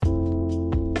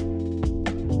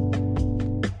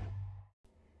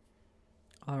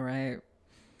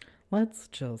let's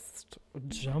just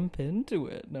jump into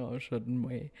it. No, shouldn't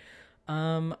we?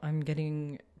 I'm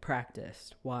getting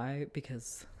practiced. Why?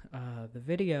 Because the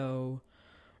video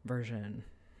version,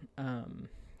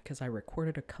 because I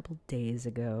recorded a couple days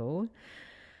ago,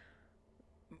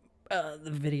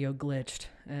 the video glitched,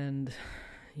 and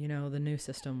the new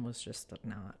system was just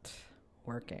not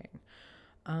working.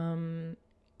 And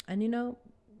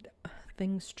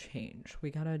things change.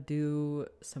 We gotta do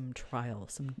some trial,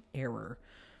 some error.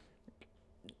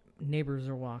 Neighbors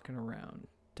are walking around.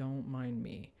 Don't mind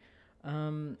me.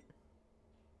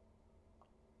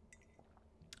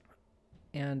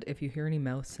 And if you hear any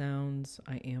mouth sounds,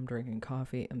 I am drinking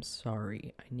coffee. I'm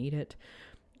sorry. I need it.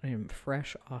 I am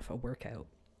fresh off a workout.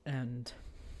 And,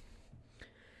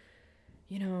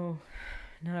 none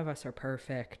of us are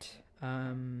perfect.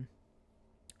 I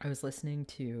was listening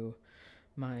to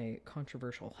my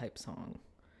controversial hype song.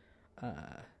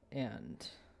 And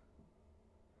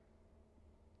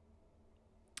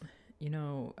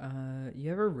you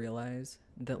ever realize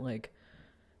that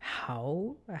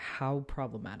how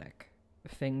problematic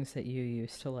things that you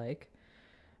used to like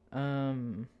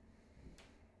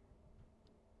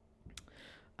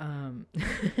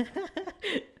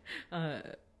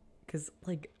because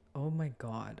oh my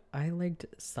god, I liked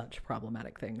such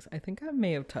problematic things. I think I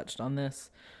may have touched on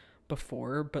this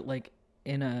before, but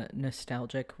in a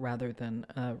nostalgic rather than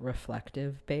a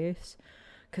reflective base,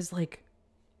 because you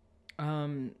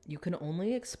can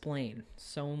only explain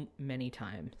so many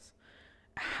times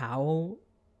how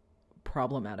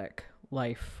problematic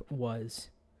life was,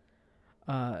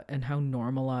 and how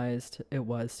normalized it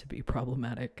was to be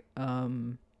problematic,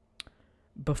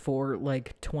 before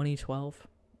 2012.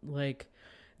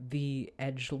 The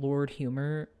edgelord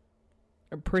humor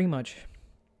pretty much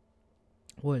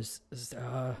was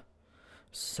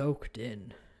soaked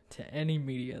in to any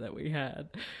media that we had,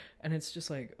 and it's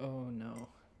just oh no,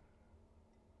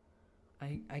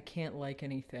 I can't like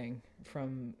anything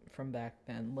from back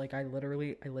then. I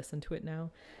listen to it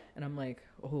now and I'm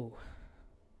oh,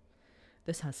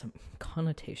 this has some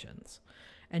connotations.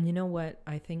 And you know what?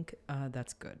 I think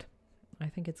that's good. I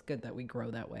think it's good that we grow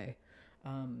that way.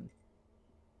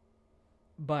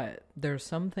 But there's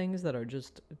some things that are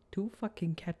just too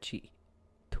fucking catchy.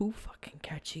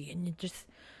 And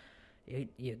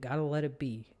you gotta let it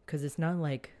be. Because it's not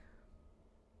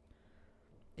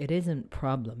it isn't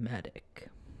problematic.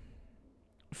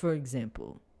 For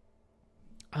example,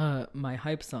 my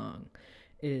hype song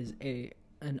is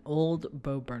an old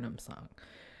Bo Burnham song.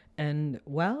 And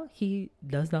while he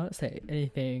does not say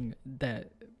anything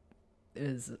that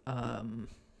is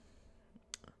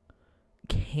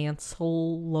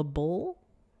cancelable,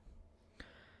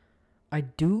 I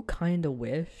do kind of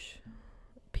wish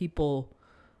people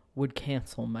would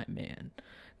cancel my man.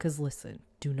 Because listen,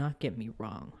 do not get me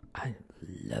wrong. I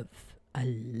love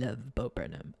Bo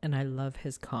Burnham, and I love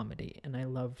his comedy, and I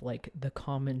love the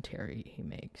commentary he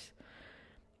makes.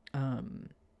 I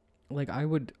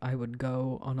would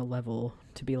go on a level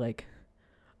to be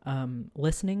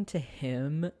listening to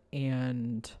him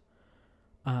and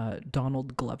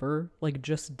Donald Glover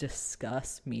just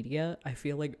discuss media. I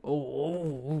feel that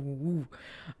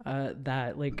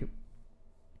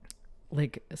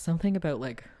something about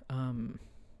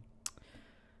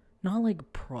not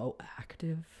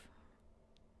proactive.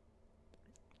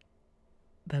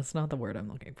 That's not the word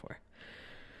I'm looking for.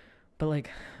 But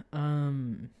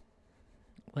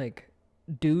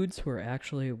dudes who are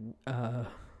actually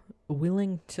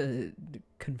willing to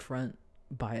confront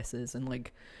biases and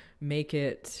make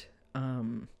it a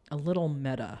little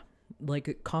meta,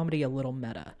 comedy a little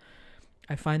meta.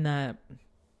 I find that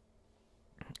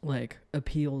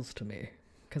appeals to me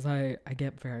because I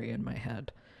get very in my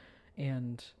head,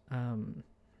 and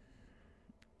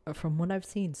from what I've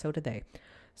seen, so do they.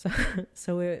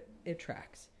 So it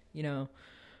tracks,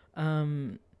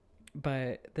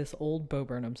 but this old Bo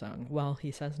Burnham song, while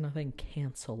he says nothing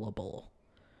cancelable,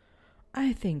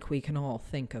 I think we can all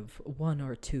think of one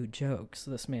or two jokes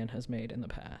this man has made in the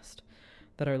past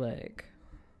that are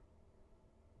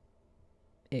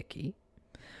icky.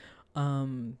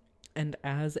 And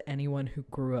as anyone who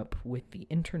grew up with the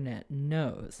internet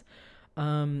knows,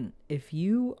 if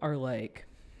you are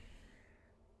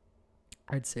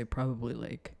I'd say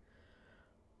probably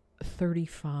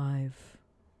 35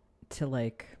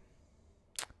 to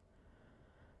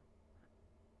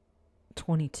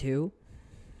 22,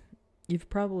 you've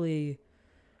probably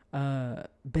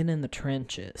been in the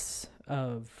trenches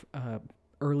of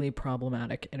early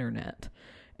problematic internet.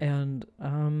 And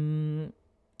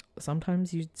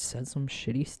sometimes you said some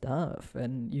shitty stuff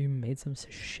and you made some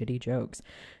shitty jokes.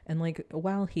 And like,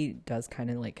 while he does kind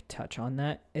of like touch on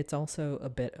that, it's also a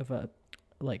bit of a,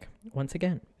 like, once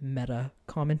again, meta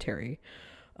commentary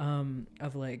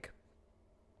of like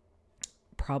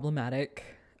problematic,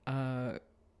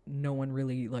 no one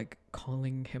really like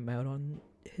calling him out on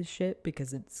his shit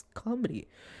because it's comedy.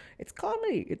 It's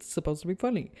comedy. It's supposed to be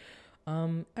funny.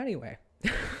 Anyway,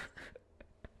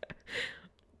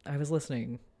 I was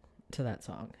listening to that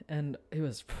song and it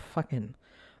was fucking,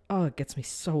 oh, it gets me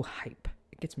so hype.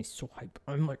 It gets me so hype.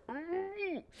 I'm like,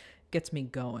 it gets me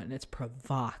going. It's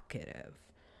provocative.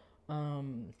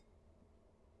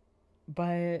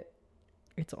 But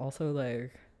it's also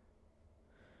like,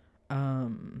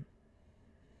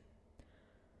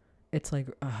 it's like,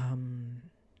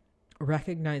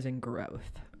 recognizing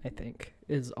growth, I think,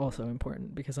 is also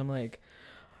important, because I'm like,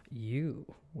 you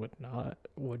would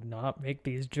not make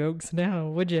these jokes now,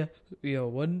 would you? You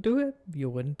wouldn't do it. You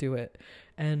wouldn't do it.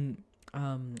 And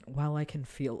while I can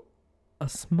feel a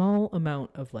small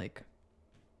amount of like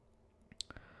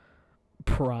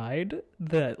pride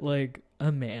that like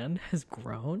a man has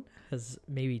grown, has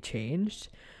maybe changed,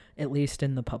 at least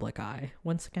in the public eye.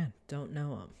 Once again, don't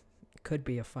know him. Could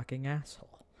be a fucking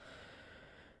asshole.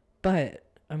 But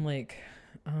I'm like,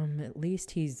 at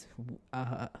least he's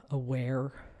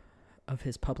aware of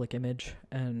his public image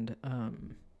and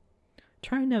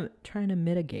trying to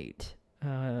mitigate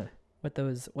what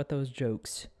those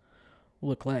jokes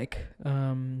look like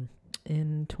in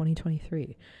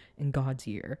 2023, in God's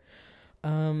year.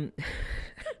 I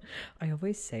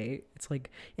always say it's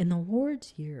like in the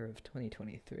Lord's year of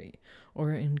 2023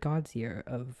 or in God's year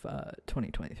of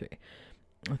 2023.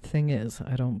 The thing is,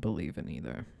 I don't believe in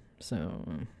either. So,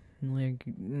 like,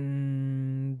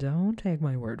 don't take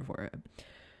my word for it.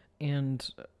 And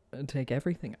take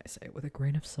everything I say with a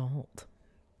grain of salt.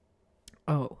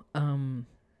 Oh,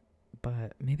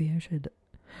 but maybe I should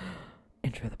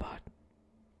intro the pod.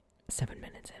 7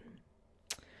 minutes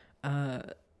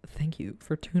in. Thank you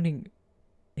for tuning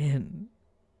in.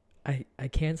 I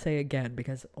can't say again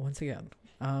because, once again,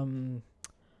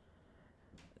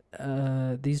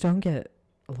 these don't get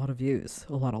a lot of views,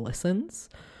 a lot of listens.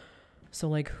 So,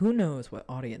 like, who knows what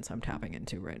audience I'm tapping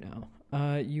into right now?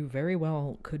 You very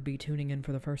well could be tuning in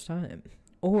for the first time.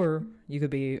 Or you could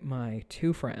be my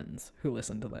 2 friends who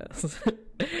listen to this.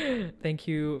 Thank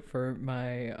you for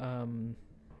my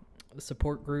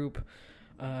support group.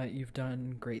 You've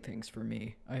done great things for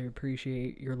me. I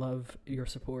appreciate your love, your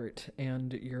support,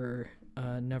 and your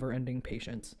never-ending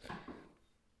patience.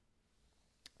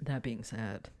 That being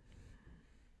said,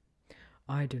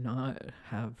 I do not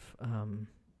have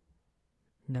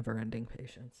never-ending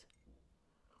patience.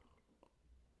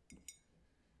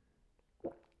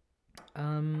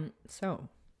 So,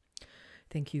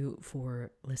 thank you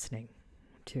for listening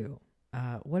to,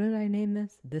 what did I name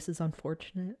this? This is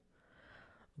Unfortunate?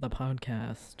 The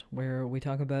podcast where we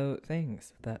talk about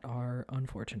things that are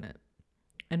unfortunate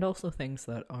and also things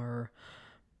that are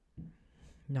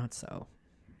not so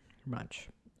much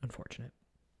unfortunate.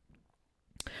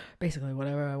 Basically,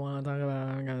 whatever I want to talk about,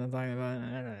 I'm going to talk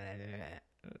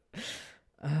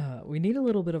about. We need a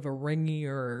little bit of a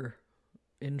ringier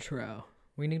intro.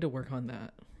 We need to work on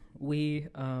that. We,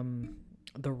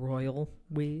 the royal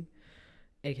we,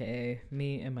 aka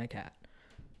me and my cat.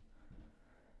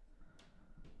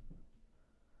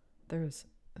 There's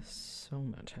so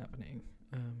much happening.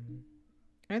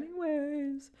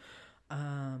 Anyways,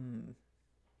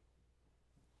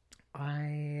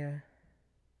 I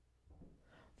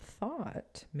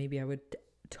thought maybe I would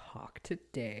talk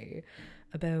today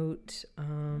about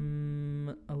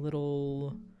a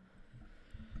little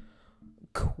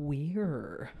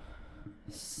queer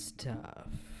stuff.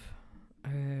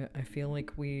 I feel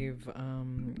like we've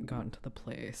gotten to the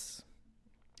place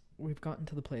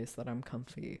that I'm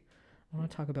comfy. I want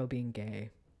to talk about being gay.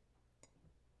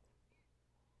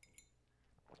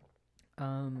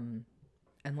 And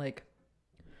like,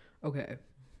 okay,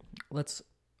 let's,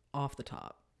 off the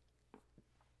top,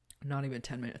 not even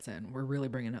 10 minutes in, we're really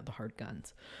bringing out the hard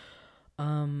guns.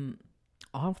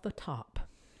 Off the top,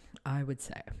 I would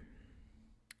say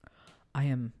I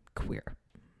am queer.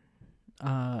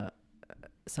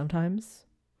 Sometimes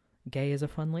gay is a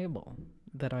fun label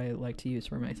that I like to use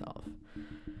for myself.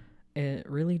 It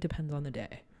really depends on the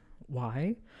day.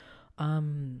 Why?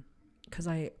 Because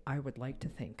I would like to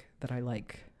think that I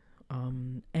like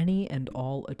any and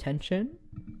all attention,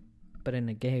 but in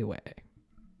a gay way.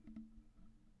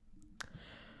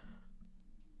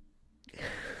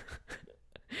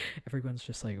 Everyone's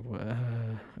just like,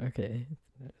 okay,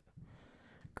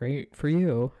 great for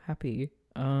you, happy.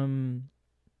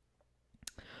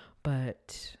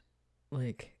 But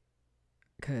like,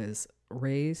 because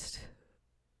raised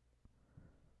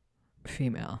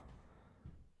female,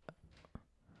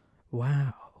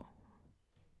 wow,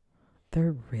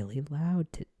 they're really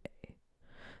loud today.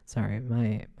 Sorry,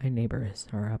 my neighbors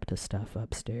are up to stuff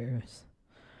upstairs.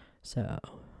 So,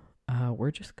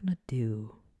 we're just gonna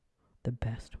do the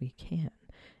best we can.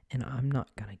 And I'm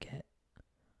not gonna get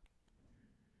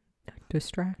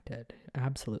distracted.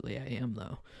 Absolutely, I am,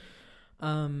 though.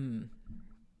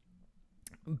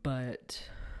 But,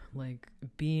 like,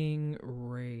 being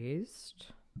raised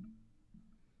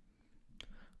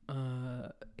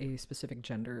a specific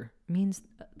gender means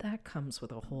that comes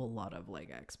with a whole lot of like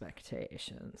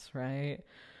expectations, right?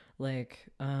 Like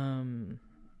I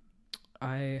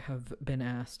have been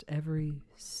asked every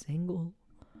single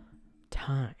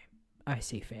time I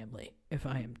see family if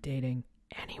I am dating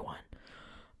anyone.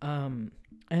 And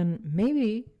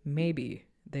maybe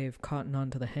they've caught on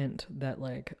to the hint that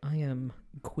like I am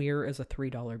queer as a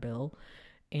 $3 bill,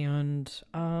 and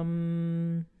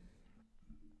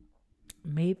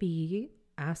maybe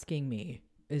asking me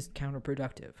is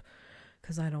counterproductive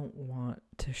because I don't want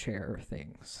to share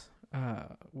things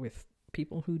with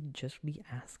people who'd just be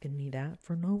asking me that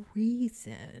for no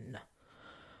reason.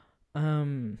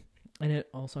 And it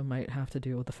also might have to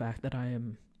do with the fact that I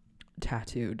am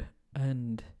tattooed,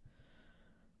 and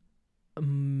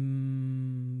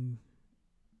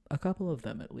a couple of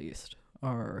them at least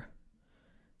are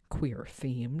queer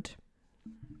themed.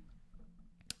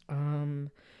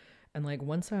 And like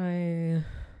once I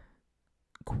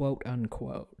quote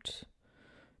unquote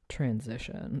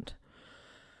transitioned,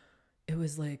 it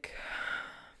was like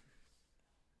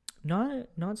not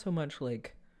so much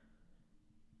like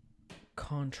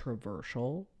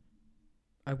controversial.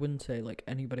 I wouldn't say like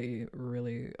anybody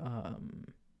really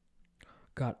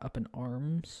got up in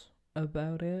arms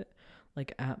about it.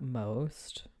 Like at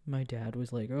most, my dad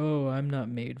was like, "Oh, I'm not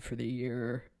made for the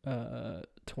year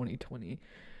 2020."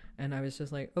 And I was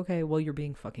just like, okay, well, you're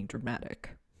being fucking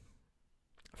dramatic.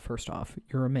 First off,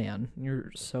 you're a man.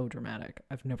 You're so dramatic.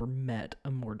 I've never met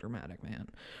a more dramatic man.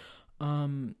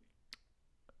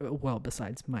 Well,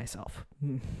 besides myself.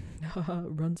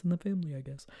 Runs in the family, I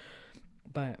guess.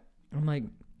 But I'm like,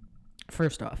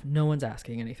 first off, no one's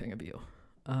asking anything of you.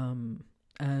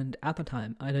 And at the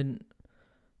time, I didn't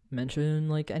mention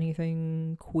like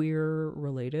anything queer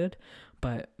related,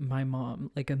 but my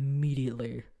mom like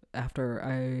immediately after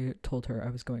I told her I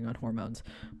was going on hormones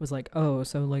was like, "Oh,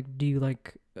 so like do you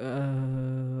like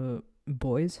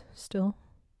boys still?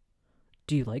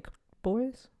 Do you like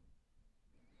boys?"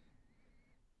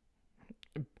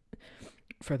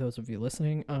 For those of you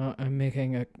listening, I'm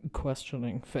making a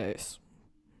questioning face.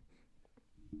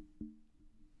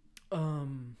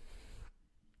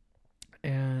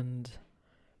 And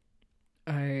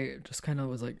I just kind of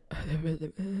was like,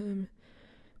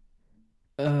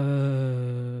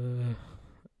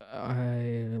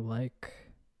 I like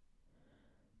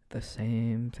the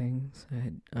same things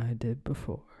I did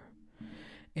before.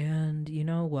 And you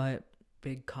know what?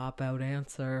 Big cop-out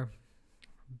answer.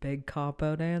 If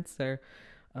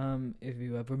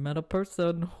you ever met a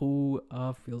person who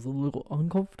feels a little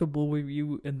uncomfortable with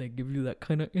you and they give you that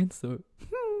kind of answer,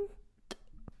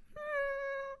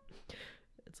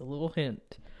 it's a little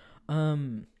hint.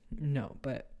 No,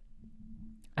 but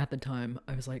at the time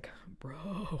I was like,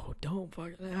 bro, don't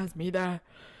fucking ask me that.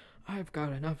 I've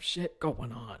got enough shit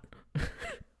going on.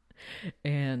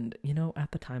 And you know,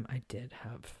 at the time I did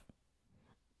have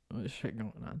shit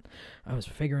going on. I was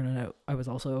figuring it out. I was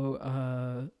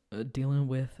also dealing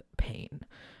with pain.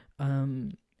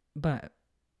 But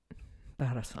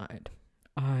that aside,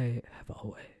 I have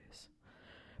always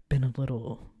been a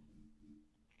little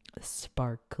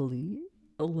sparkly,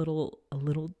 a little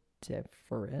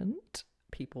different,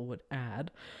 people would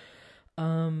add.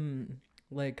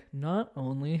 Like not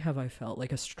only have I felt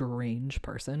like a strange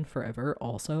person forever,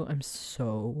 also I'm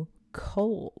so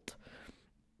cold.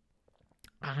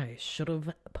 I should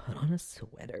have put on a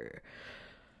sweater.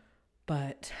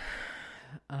 But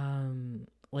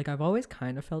like I've always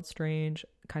kind of felt strange,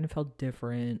 kind of felt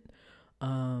different.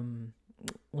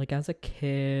 Like as a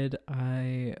kid,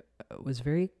 I was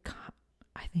I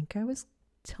think I was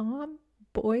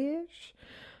tomboyish.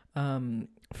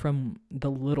 From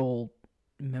the little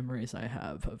memories I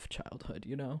have of childhood,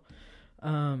 you know.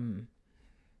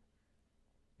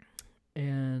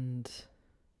 And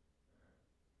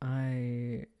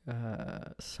I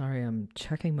sorry, I'm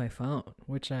checking my phone,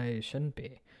 which I shouldn't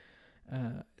be.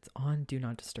 It's on do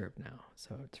not disturb now,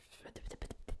 so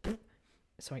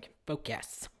I can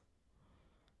focus.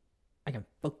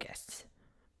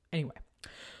 Anyway,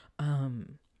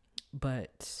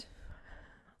 But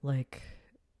like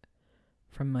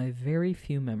from my very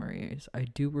few memories, I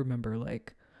do remember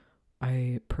like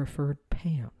I preferred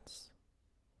pants.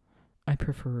 I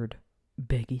preferred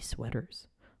baggy sweaters.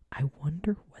 I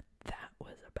wonder what that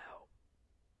was about.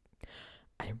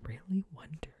 I really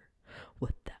wonder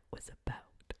what that was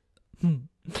about.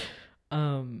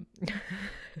 um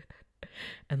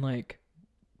and like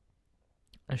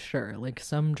sure, like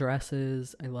some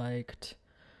dresses I liked,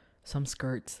 some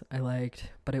skirts I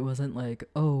liked, but it wasn't like,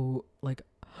 oh, like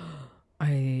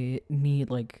I need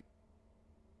like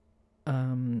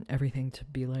everything to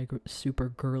be like super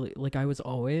girly. Like I was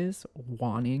always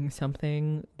wanting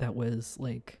something that was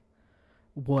like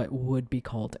what would be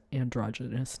called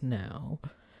androgynous now.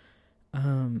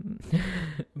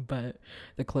 But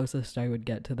the closest I would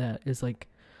get to that is like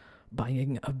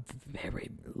buying a very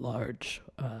large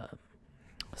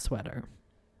sweater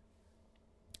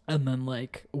and then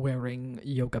like wearing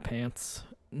yoga pants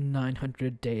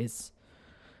 900 days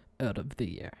out of the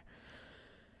year.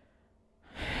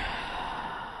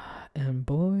 And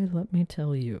boy, let me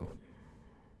tell you,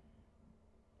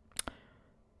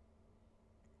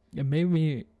 it made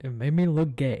me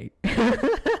look gay.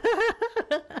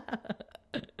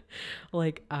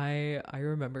 Like I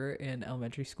remember in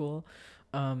elementary school,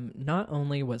 not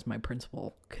only was my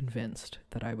principal convinced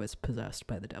that I was possessed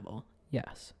by the devil.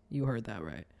 Yes, you heard that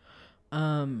right.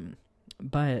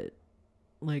 But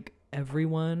like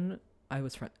everyone I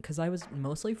was because I was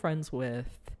mostly friends with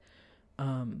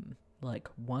like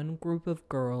one group of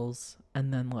girls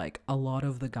and then like a lot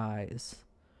of the guys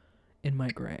in my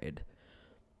grade.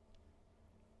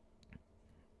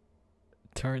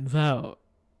 Turns out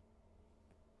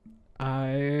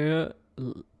I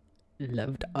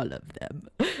loved all of them.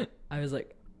 I was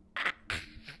like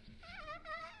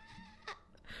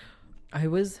I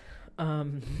was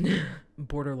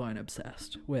borderline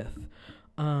obsessed with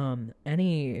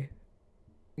any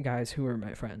guys who were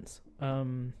my friends.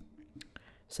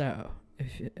 So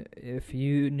if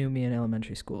you knew me in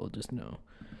elementary school, just know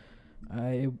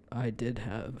I did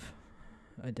have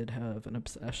an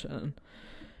obsession.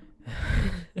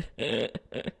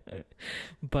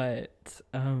 But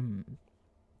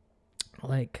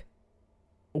like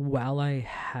while I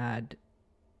had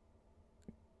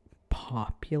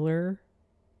popular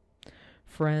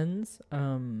friends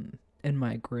in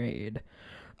my grade,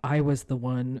 I was the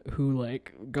one who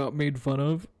like got made fun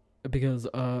of because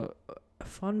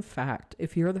fun fact,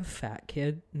 if you're the fat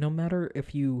kid, no matter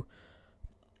if you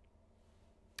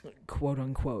quote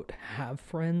unquote have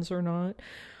friends or not,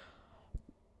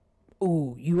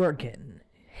 oh, you are getting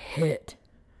hit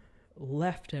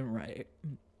left and right.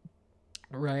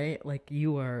 Right? Like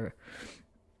you are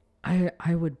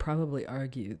I would probably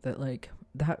argue that like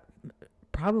that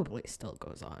probably still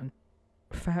goes on.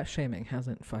 Fat shaming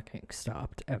hasn't fucking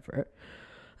stopped ever.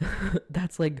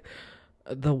 That's like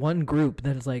the one group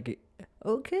that is like,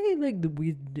 okay, like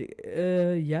we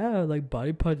yeah, like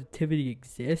body positivity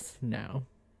exists now.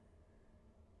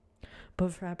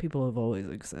 But fat people have always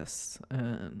existed,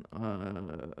 and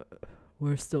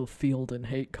we're still fielding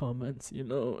hate comments, you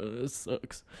know, and it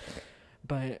sucks.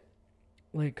 But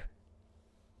like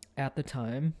at the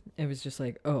time, it was just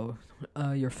like, oh,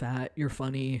 you're fat, you're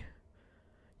funny,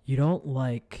 you don't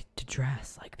like to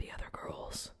dress like the other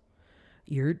girls,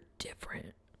 you're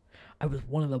different. I was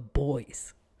one of the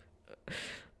boys.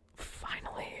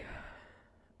 Finally.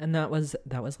 And that was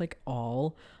like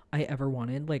all I ever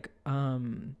wanted. Like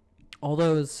all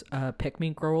those pick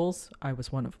me girls, I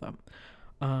was one of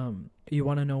them. You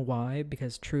want to know why?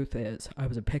 Because truth is, I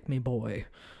was a pick me boy.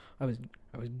 I was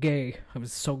gay. I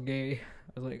was so gay.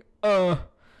 I was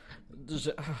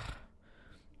like,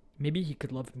 maybe he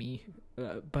could love me,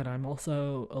 but I'm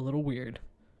also a little weird.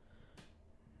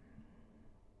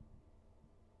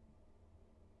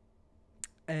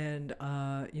 And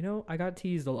you know, I got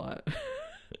teased a lot.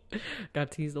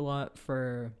 Got teased a lot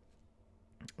for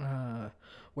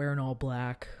wearing all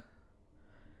black.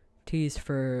 Teased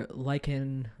for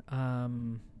liking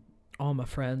all my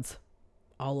friends,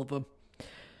 all of them.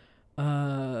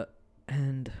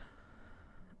 And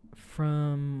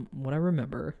from what I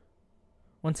remember,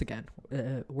 once again,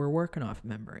 we're working off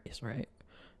memories, right?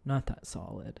 Not that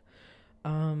solid.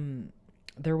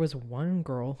 There was one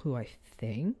girl who I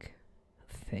think,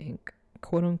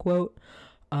 quote unquote,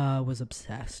 was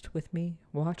obsessed with me,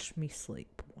 watched me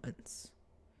sleep once.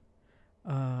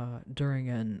 During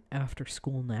an after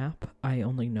school nap. I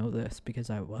only know this because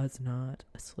I was not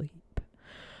asleep.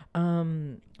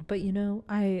 But you know,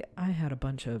 I had a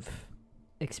bunch of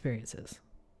experiences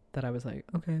that I was like,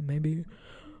 okay, maybe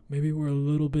we're a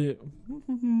little bit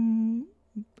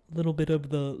little bit of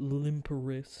the limp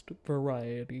wrist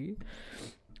variety.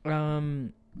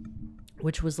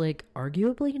 Which was like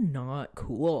arguably not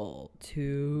cool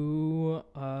to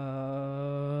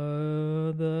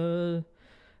the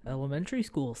elementary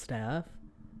school staff.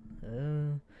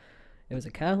 It was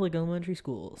a Catholic elementary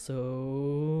school,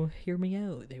 so hear me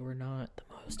out. They were not the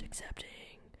most accepting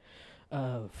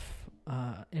of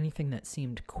anything that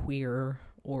seemed queer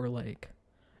or like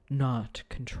not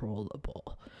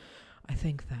controllable. I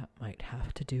think that might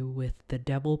have to do with the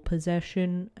devil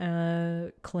possession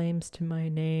claims to my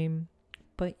name.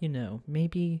 But, you know,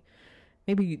 maybe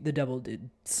the devil did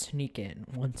sneak in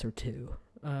once or twice.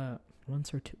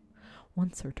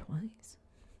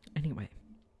 Anyway.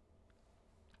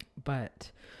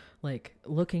 But, like,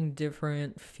 looking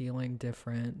different, feeling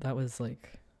different, that was,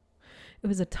 like, it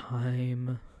was a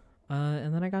time.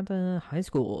 And then I got to high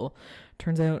school.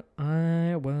 Turns out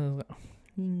I was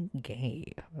gay.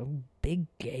 A big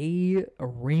gay, a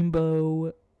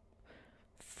rainbow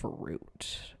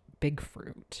fruit. Big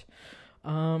fruit.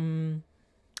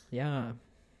 Yeah.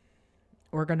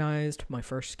 Organized my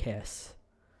first kiss.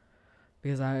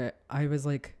 Because I was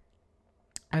like,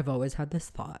 I've always had this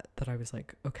thought that I was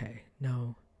like, okay,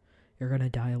 no, you're gonna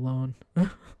die alone.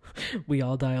 We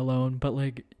all die alone, but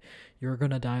like, you're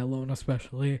gonna die alone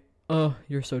especially. Oh,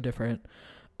 you're so different.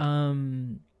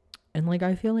 And like,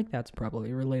 I feel like that's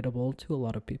probably relatable to a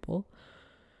lot of people.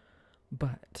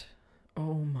 But,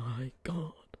 oh my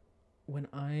God. When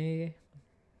I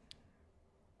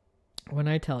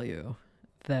tell you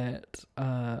that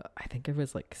I think it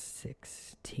was like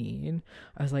 16,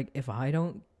 I was like, if I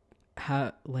don't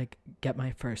get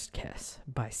my first kiss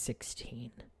by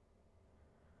 16,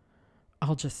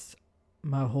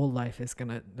 my whole life is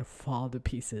gonna fall to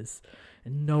pieces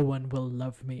and no one will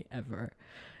love me ever.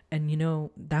 And you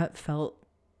know, that felt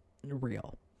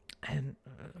real. And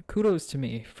kudos to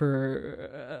me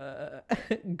for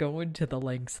going to the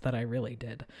lengths that I really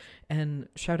did. And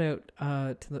shout out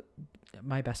to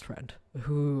my best friend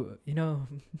who, you know,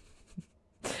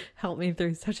 helped me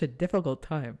through such a difficult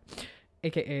time.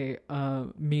 AKA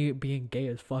me being gay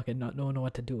as fuck and not knowing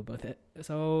what to do about it.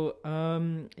 So,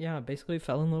 yeah, basically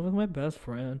fell in love with my best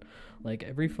friend. Like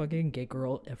every fucking gay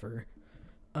girl ever.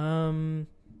 And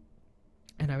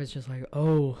I was just like,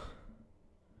 oh,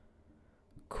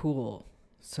 cool.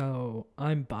 So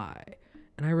I'm bi.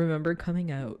 And I remember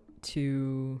coming out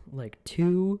to like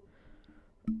two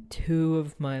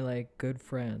of my like good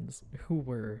friends who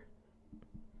were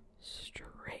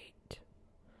straight.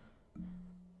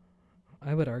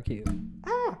 I would argue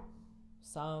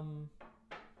some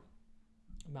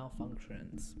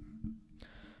malfunctions.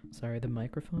 Sorry, the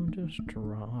microphone just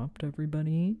dropped,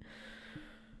 everybody.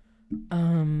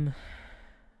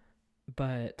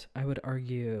 But I would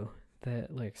argue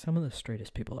that like some of the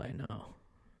straightest people I know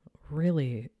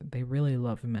they really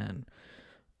love men.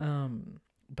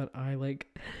 But I like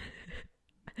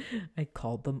I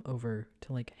called them over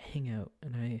to like hang out,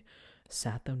 and I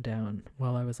sat them down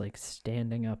while I was like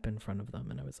standing up in front of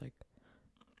them, and I was like,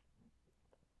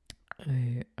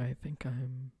 I think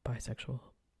I'm bisexual.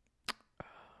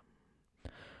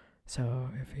 So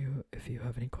if you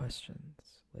have any questions,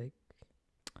 like,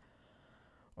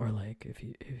 or like if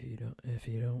you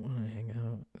don't want to hang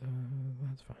out,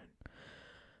 that's fine.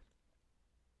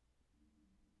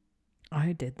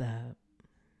 I did that.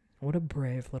 What a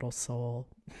brave little soul.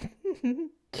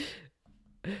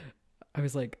 I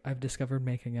was like, I've discovered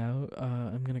making out.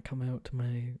 I'm gonna come out to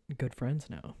my good friends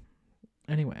now.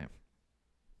 Anyway.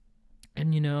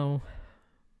 And you know,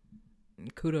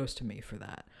 kudos to me for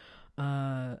that.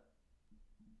 And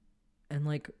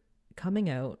like, coming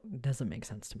out doesn't make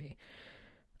sense to me.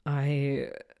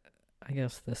 I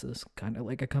guess this is kind of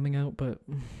like a coming out, but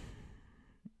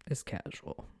it's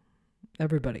casual.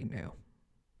 Everybody knew.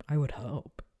 I would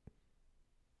hope.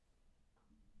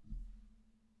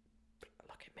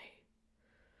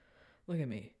 Look at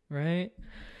me, right?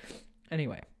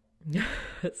 Anyway,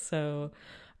 so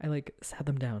I like sat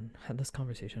them down, had this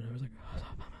conversation. I was like,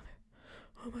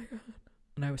 oh my God.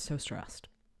 And I was so stressed.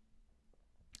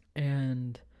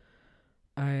 And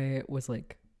I was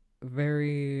like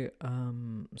very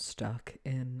stuck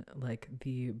in like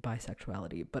the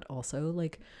bisexuality, but also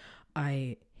like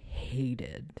I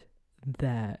hated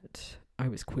that I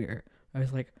was queer. I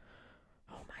was like,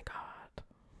 oh my God,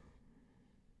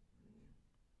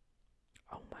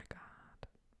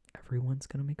 everyone's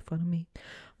gonna make fun of me.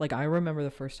 Like, I remember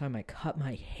the first time I cut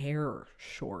my hair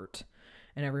short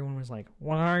and everyone was like,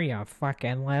 what are you,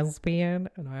 fucking lesbian?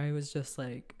 And I was just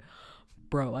like,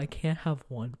 bro, I can't have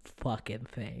one fucking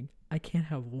thing. I can't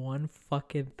have one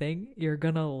fucking thing. You're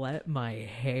gonna let my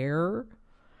hair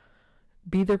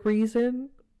be the reason?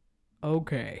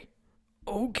 Okay.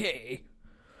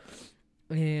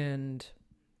 And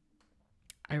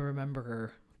I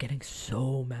remember getting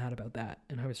so mad about that,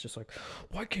 and I was just like,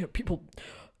 why can't people,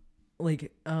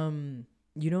 like,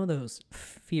 those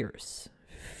fierce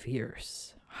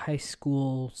high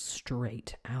school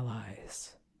straight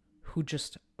allies who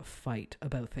just fight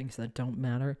about things that don't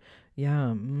matter?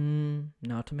 Yeah,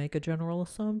 not to make a general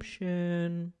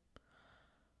assumption,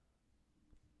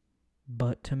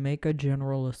 but to make a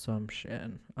general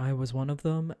assumption. I was one of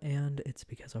them, and it's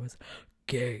because I was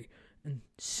gay and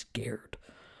scared.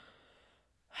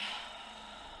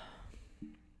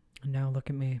 Now look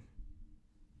at me,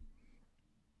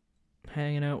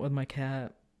 hanging out with my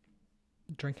cat,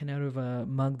 drinking out of a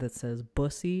mug that says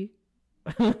 "Bussy,"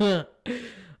 in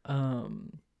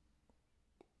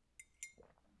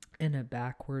a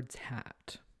backwards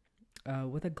hat,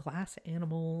 with a Glass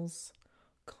Animals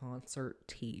concert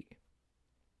tee.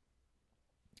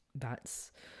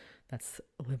 That's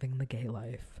living the gay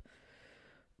life.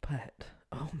 But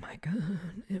oh my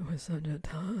god, it was such a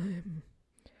time.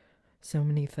 So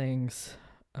many things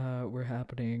were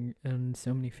happening, and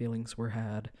so many feelings were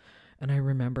had. And I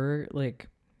remember, like,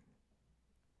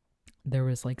 there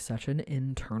was, like, such an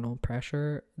internal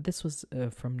pressure. This was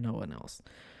from no one else.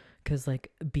 Because,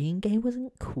 like, being gay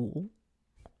wasn't cool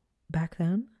back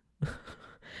then. It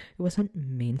wasn't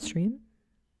mainstream.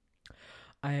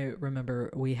 I remember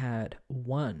we had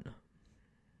one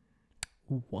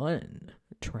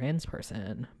trans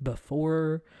person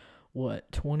before,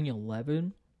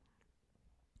 2011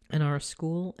 in our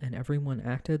school, and everyone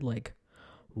acted like,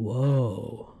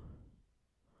 whoa,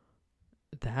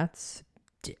 that's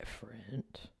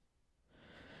different.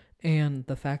 And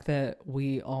the fact that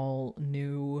we all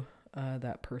knew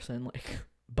that person, like,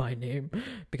 by name,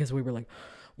 because we were like,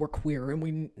 we're queer and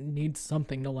we need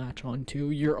something to latch on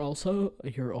to. You're also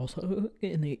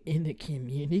in the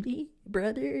community,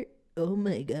 brother. Oh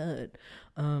my god.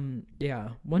 Yeah,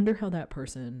 wonder how that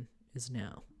person is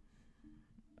now.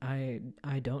 I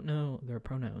don't know their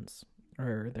pronouns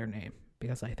or their name,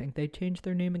 because I think they changed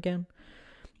their name again.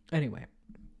 Anyway,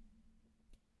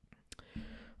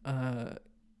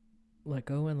 let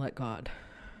go and let God.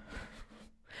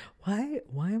 Why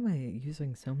am I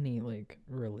using so many, like,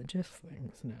 religious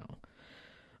things now?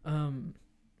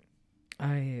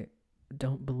 I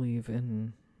don't believe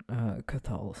in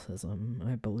Catholicism.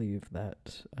 I believe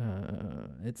that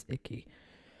it's icky.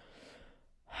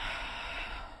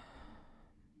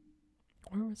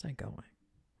 Where was I going?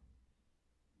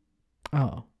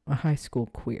 Oh, a high school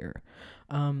queer.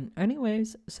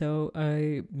 Anyways, so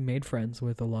I made friends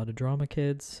with a lot of drama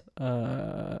kids.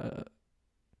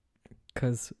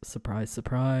 Cause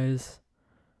surprise.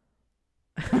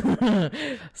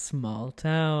 Small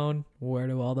town. Where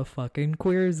do all the fucking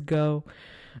queers go?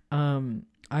 I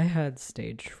had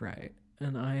stage fright,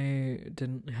 and I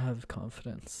didn't have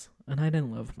confidence, and I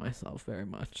didn't love myself very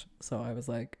much. So I was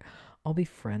like, I'll be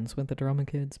friends with the drama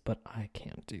kids, but I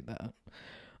can't do that.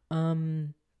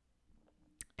 And,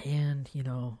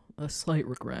 a slight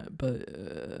regret,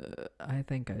 but I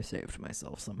think I saved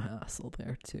myself some hassle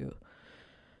there too.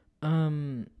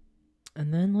 And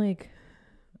then, like,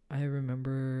 I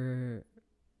remember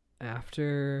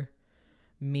after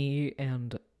me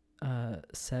and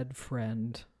said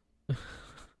friend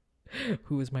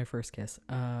who was my first kiss,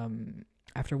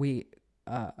 after we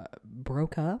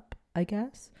broke up, I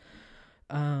guess,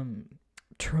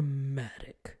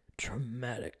 traumatic.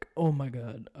 Oh my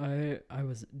god, I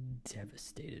was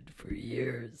devastated for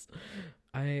years.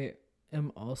 I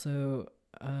am also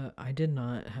I did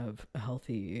not have a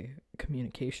healthy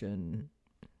communication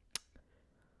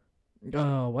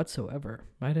whatsoever.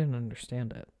 I didn't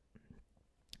understand it,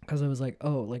 because I was like,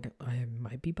 oh, like, I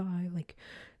might be bi, like,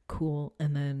 cool.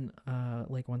 And then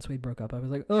like, once we broke up, I was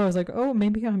like, oh,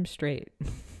 maybe I'm straight.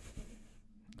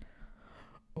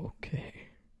 Okay,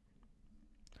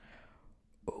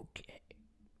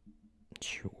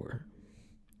 sure.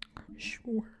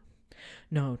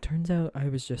 No, turns out I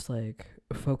was just, like,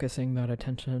 focusing that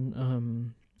attention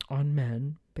on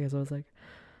men, because I was like,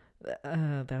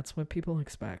 that's what people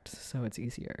expect, so it's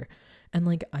easier. And,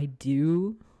 like, I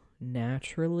do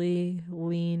naturally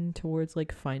lean towards,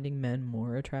 like, finding men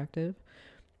more attractive,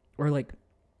 or, like,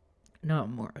 not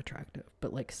more attractive,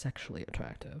 but, like, sexually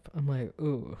attractive. I'm like,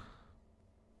 ooh.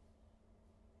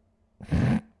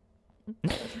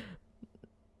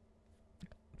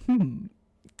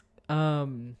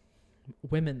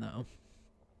 Women, though,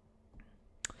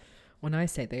 when I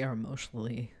say they are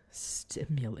emotionally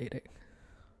stimulating,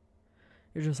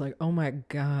 you're just like, oh my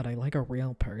god, I like a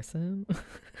real person.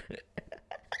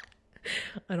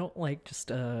 I don't like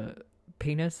just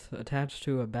penis attached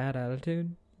to a bad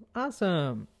attitude.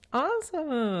 Awesome.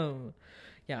 Awesome.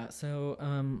 Yeah,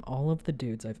 so all of the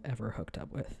dudes I've ever hooked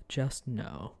up with, just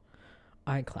know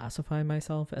I classify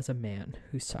myself as a man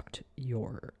who sucked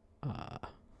your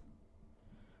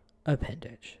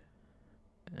appendage.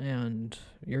 And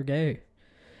you're gay.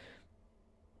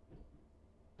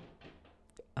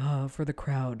 For the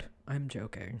crowd, I'm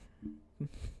joking.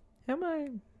 Am I?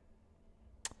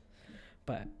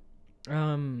 But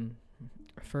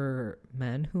for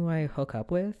men who I hook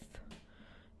up with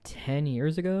 10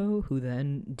 years ago who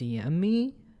then DM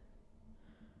me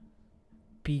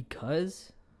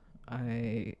because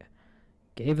I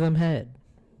gave them head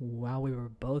while we were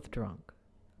both drunk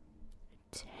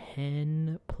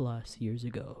 10 plus years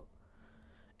ago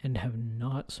and have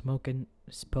not spoken,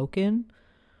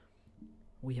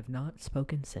 we have not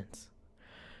spoken since.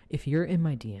 If you're in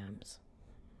my DMs,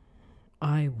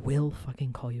 I will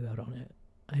fucking call you out on it.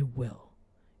 I will.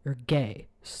 You're gay.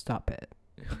 Stop it.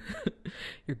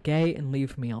 You're gay and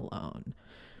leave me alone.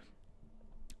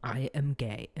 I am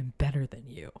gay and better than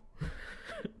you.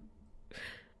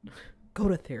 Go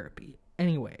to therapy.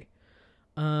 Anyway,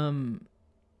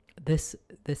 this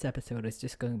episode is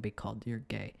just going to be called You're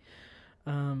Gay.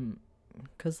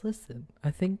 'Cause listen,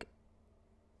 I think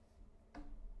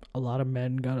a lot of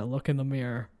men gotta look in the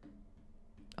mirror.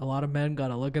 A lot of men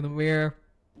gotta look in the mirror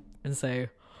and say,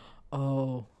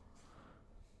 oh,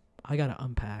 I gotta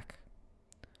unpack.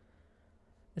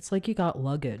 It's like you got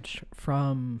luggage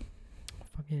from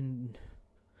fucking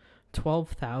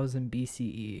 12,000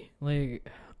 BCE. Like,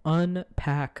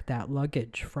 unpack that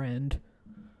luggage, friend.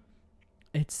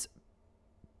 It's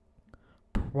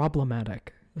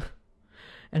problematic.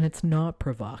 And it's not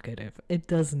provocative. It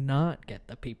does not get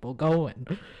the people going.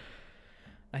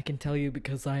 I can tell you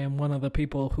because I am one of the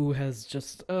people who has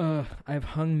just, I've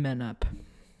hung men up.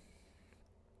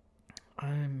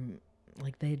 I'm,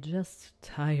 like, they just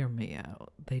tire me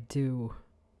out. They do.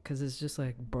 Because it's just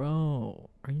like, bro,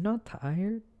 are you not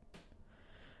tired?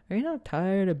 Are you not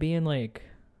tired of being, like,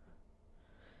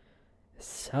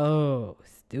 so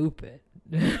stupid?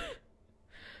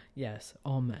 Yes,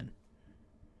 all men.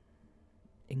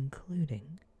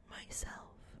 Including myself.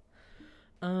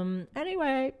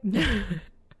 Anyway.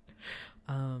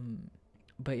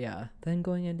 But yeah, then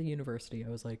going into university, I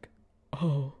was like,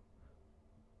 oh,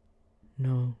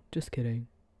 no, just kidding.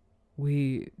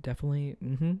 We definitely,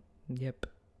 yep,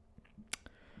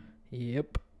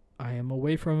 I am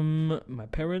away from my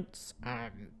parents.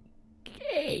 I'm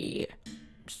gay.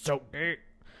 So gay.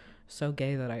 So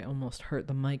gay that I almost hurt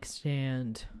the mic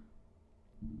stand.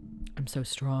 I'm so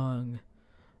strong.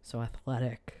 So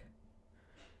athletic.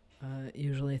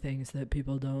 Usually things that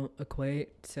people don't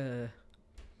equate to.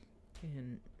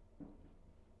 And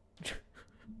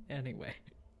anyway,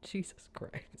 Jesus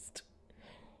Christ.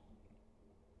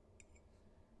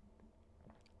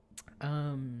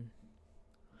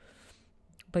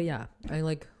 But yeah, I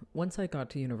like, once I got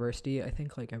to university, I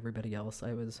think like everybody else,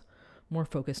 I was more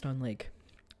focused on like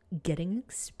getting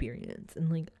experience and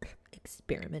like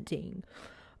experimenting.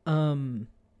 And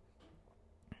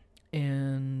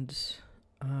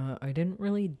I didn't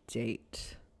really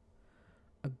date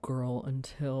a girl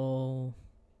until,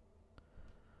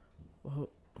 well,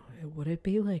 would it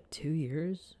be like 2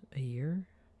 years? A year?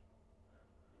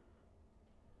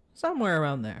 Somewhere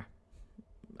around there.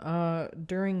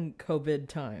 During COVID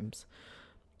times.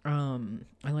 I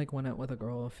like went out with a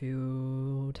girl a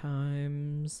few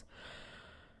times.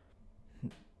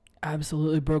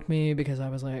 Absolutely broke me because I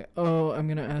was like, oh, I'm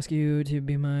gonna ask you to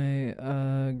be my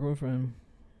girlfriend.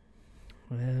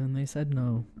 And they said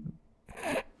no.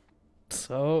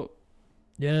 So,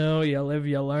 you know, you live,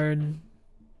 you learn,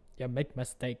 you make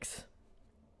mistakes.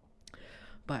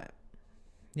 But,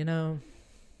 you know,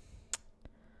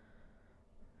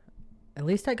 at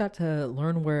least I got to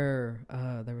learn where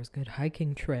there was good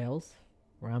hiking trails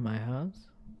around my house.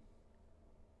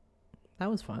 That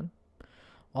was fun.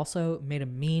 Also made a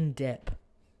mean dip.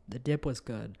 The dip was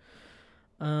good.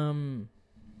 But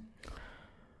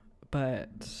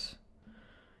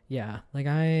yeah, like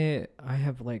I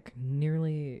have like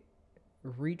nearly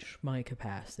reached my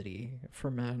capacity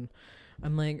for men.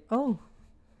 I'm like, oh,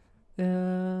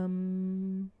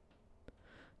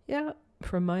 yeah,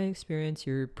 from my experience,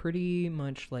 you're pretty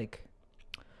much like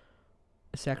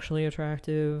sexually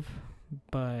attractive,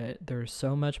 but there's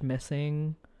so much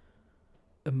missing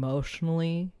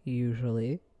emotionally,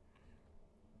 usually.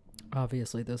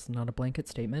 Obviously, this is not a blanket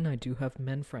statement. I do have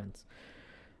men friends.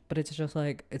 But it's just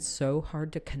like, it's so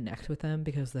hard to connect with them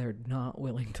because they're not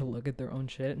willing to look at their own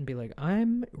shit and be like,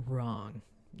 I'm wrong,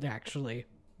 actually.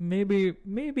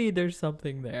 Maybe there's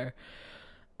something there.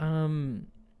 Um,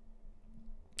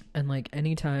 and like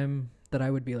anytime that I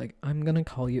would be like, I'm gonna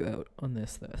call you out on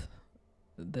this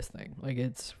thing, like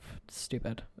it's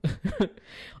stupid,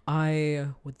 I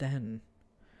would then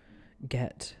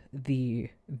get the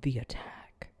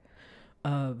attack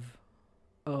of,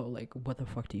 oh, like, what the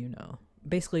fuck do you know?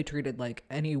 Basically treated like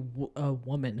any a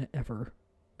woman ever,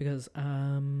 because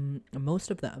most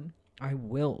of them, I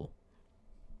will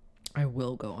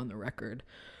go on the record,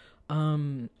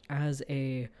 as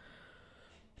a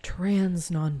trans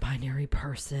non-binary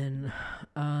person,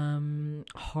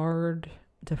 hard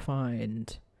to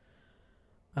find,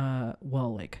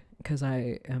 well, like, because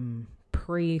I am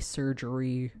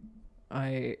pre-surgery,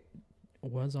 I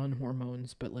was on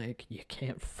hormones, but like, you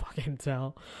can't fucking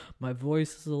tell. My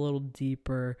voice is a little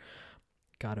deeper,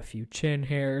 got a few chin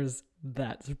hairs,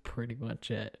 that's pretty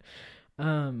much it.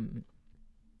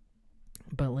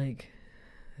 But like,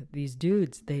 these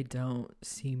dudes, they don't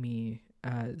see me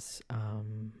as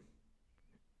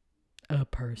a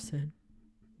person,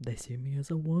 they see me as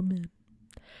a woman.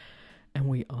 And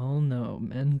we all know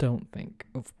men don't think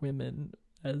of women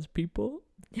as people.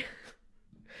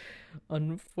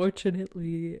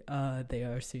 Unfortunately, they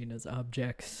are seen as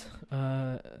objects.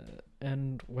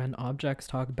 And when objects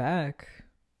talk back,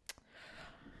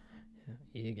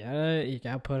 you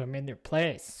gotta put them in their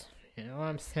place. You know what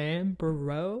I'm saying,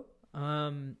 bro?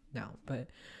 No, but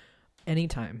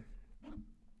anytime,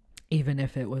 even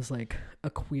if it was like a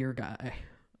queer guy,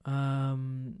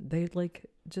 they'd like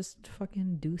just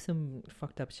fucking do some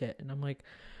fucked up shit, and I'm like,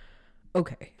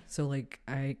 okay, so like,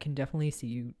 I can definitely see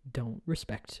you don't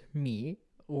respect me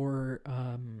or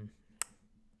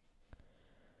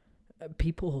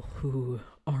people who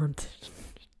aren't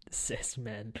cis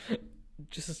men.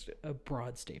 Just a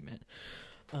broad statement.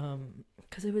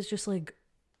 Because it was just like,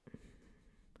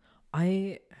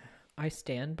 I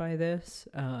stand by this.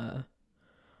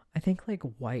 I think like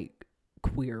white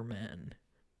queer men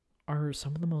are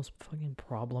some of the most fucking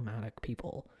problematic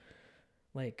people.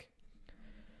 Like,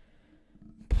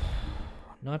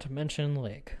 not to mention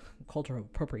like cultural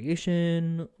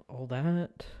appropriation, all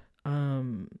that.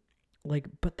 Like,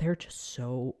 but they're just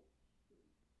so,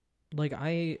 like,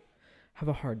 I have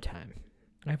a hard time.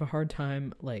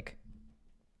 Like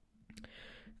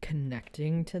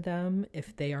connecting to them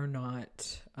if they are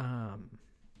not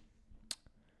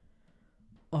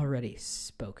already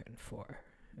spoken for,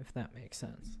 if that makes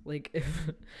sense. Like, if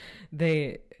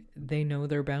they know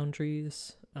their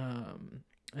boundaries,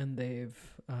 and they've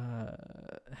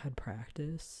had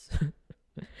practice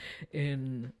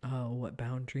in what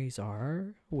boundaries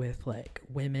are with like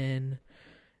women,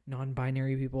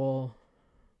 non-binary people,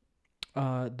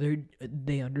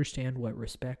 they understand what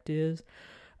respect is,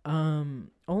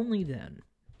 only then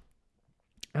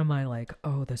am I like,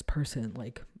 oh, this person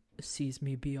like sees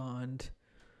me beyond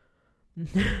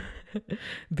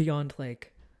beyond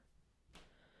like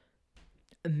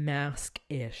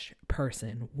mask-ish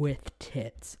person with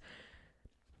tits.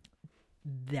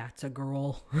 That's a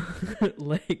girl.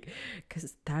 Like,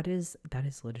 because that is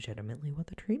legitimately what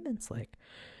the treatment's like.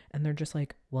 And they're just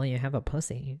like, well, you have a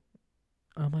pussy.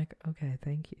 I'm like, okay,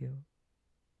 thank you.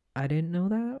 I didn't know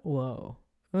that? Whoa.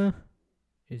 You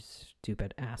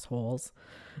stupid assholes.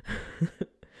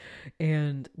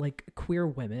 And like queer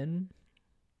women,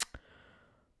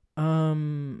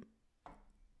 while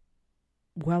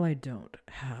I don't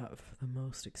have the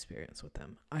most experience with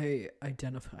them, I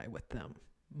identify with them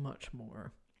much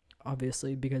more,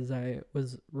 obviously, because I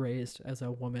was raised as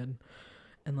a woman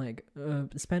and like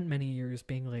spent many years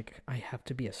being like, I have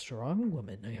to be a strong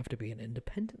woman, I have to be an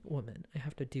independent woman, I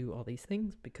have to do all these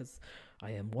things because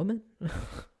I am woman.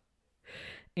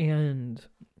 And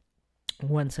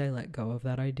once I let go of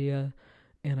that idea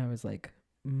and I was like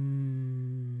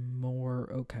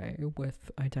more okay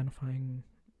with identifying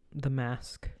the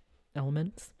mask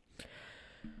elements,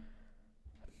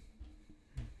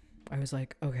 I was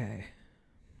like, okay,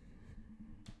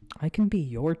 I can be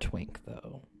your twink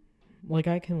though. Like,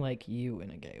 I can like you in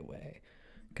a gay way,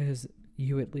 because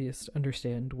you at least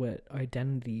understand what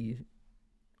identity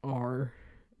are.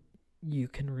 You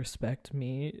can respect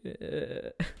me.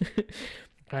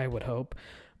 I would hope.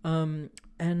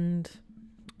 And,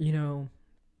 you know,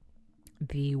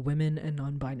 the women and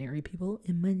non-binary people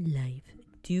in my life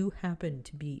do happen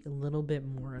to be a little bit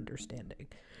more understanding.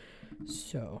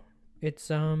 So,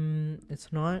 it's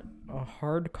not a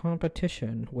hard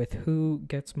competition with who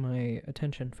gets my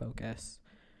attention focus.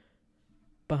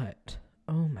 But,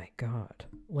 oh my god,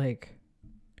 like,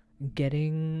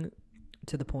 getting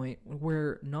to the point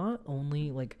where not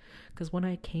only like, because when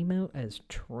I came out as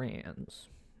trans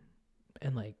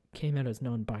and like came out as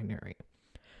non-binary,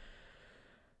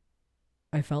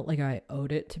 I felt like I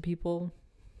owed it to people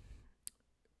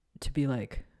to be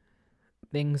like,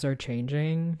 things are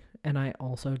changing, and I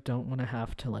also don't want to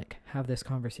have to like have this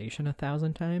conversation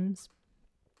 1,000 times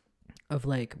of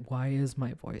like, why is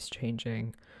my voice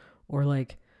changing? Or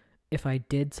like, if I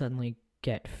did suddenly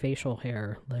get facial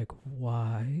hair, like,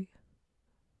 why?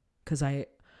 Because I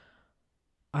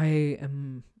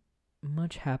am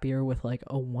much happier with like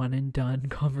a one and done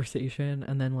conversation,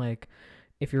 and then like,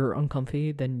 if you're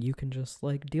uncomfy, then you can just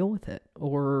like deal with it,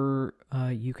 or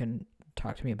you can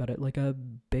talk to me about it like a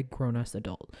big grown-ass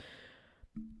adult.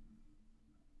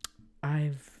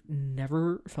 I've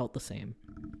never felt the same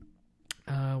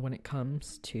when it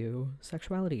comes to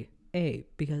sexuality.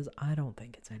 Because I don't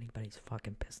think it's anybody's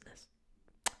fucking business.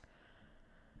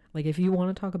 Like, if you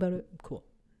want to talk about it, cool.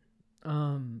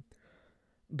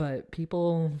 But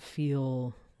people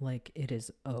feel like it is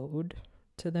owed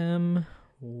to them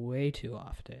way too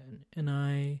often, and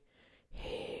I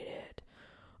hate it.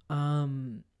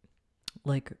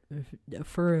 Like,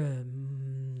 for a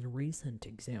recent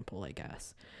example, I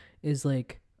guess, is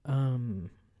like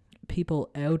people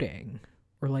outing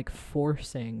or like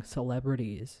forcing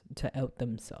celebrities to out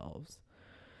themselves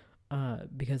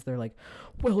because they're like,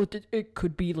 well, it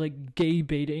could be like gay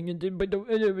baiting, and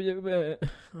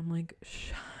I'm like,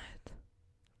 shut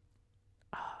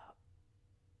up.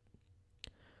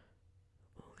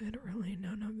 Literally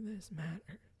none of this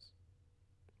matters.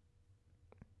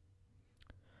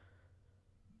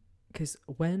 Because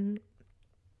when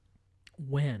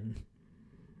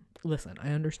listen, I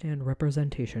understand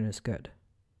representation is good.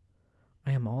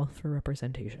 I am all for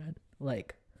representation.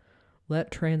 Like,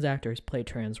 let trans actors play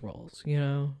trans roles, you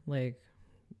know? Like,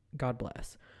 God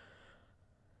bless.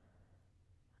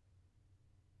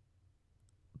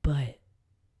 But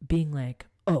being like,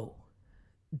 oh,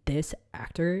 this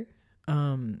actor,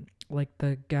 like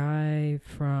the guy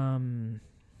from,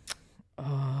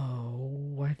 oh,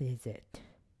 what is it?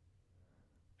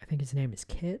 I think his name is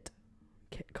Kit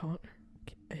Connor.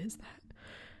 Is that?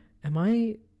 Am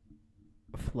I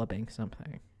flubbing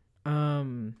something?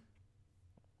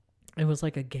 It was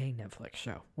like a gay Netflix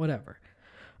show, whatever.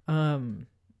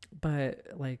 But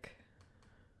like,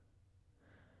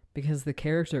 because the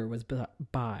character was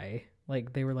bi,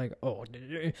 like they were like, oh,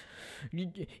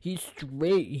 he's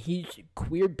straight, he's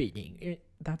queer baiting.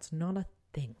 That's not a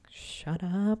thing. Shut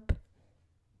up.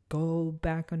 Go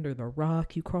back under the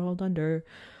rock you crawled under.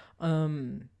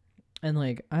 And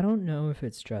like, I don't know if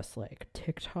it's just like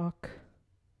TikTok,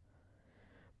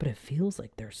 but it feels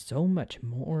like there's so much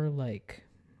more like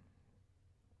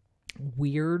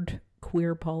weird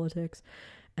queer politics,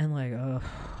 and like,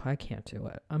 I can't do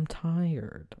it. I'm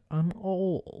tired. I'm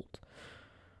old.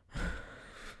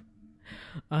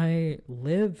 I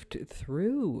lived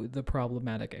through the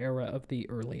problematic era of the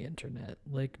early internet.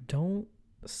 Like, don't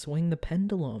swing the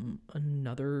pendulum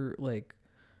another like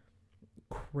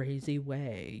crazy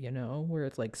way, you know, where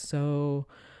it's like so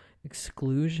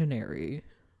exclusionary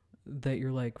that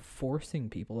you're like forcing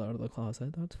people out of the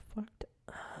closet. That's fucked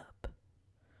up.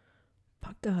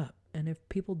 Fucked up. And if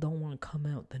people don't want to come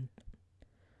out, then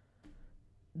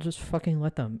just fucking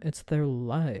let them. It's their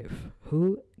life.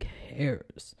 Who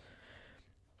cares?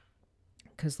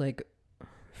 Because like,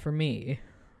 for me,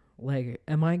 like,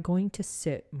 am I going to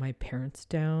sit my parents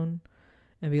down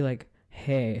and be like,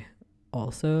 hey,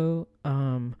 also,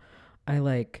 I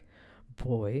like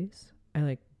boys, I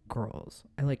like girls,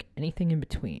 I like anything in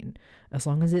between, as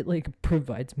long as it like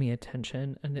provides me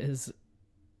attention and is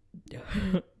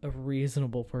a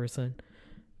reasonable person.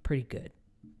 Pretty good.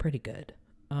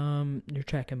 You're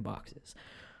checking boxes.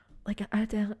 Like, I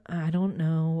don't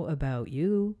know about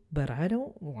you, but I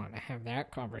don't want to have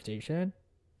that conversation.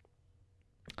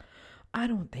 I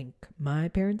don't think my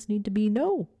parents need to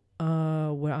know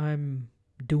what I'm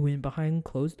doing behind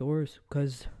closed doors,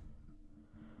 because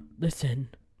listen,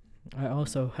 I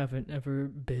also haven't ever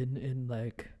been in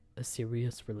like a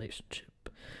serious relationship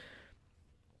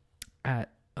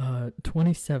at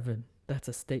 27. That's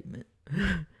a statement.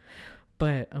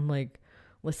 But I'm like,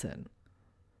 listen,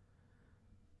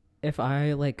 if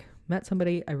I like met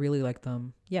somebody, I really like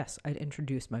them, yes, I'd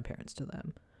introduce my parents to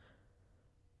them.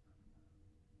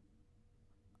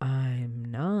 I'm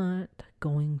not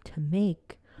going to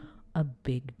make a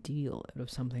big deal out of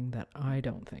something that I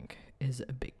don't think is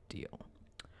a big deal.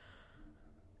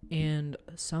 And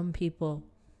some people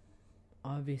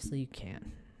obviously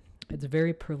can. It's a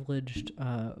very privileged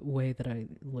way that I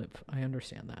live. I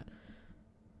understand that.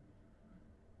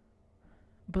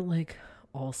 But like,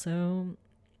 also,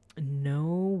 no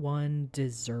one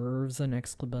deserves an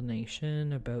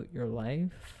explanation about your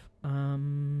life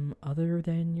other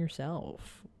than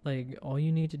yourself. Like, all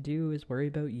you need to do is worry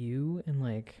about you and,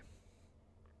 like,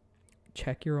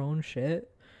 check your own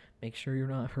shit. Make sure you're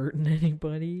not hurting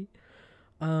anybody.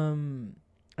 And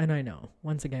I know,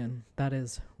 once again, that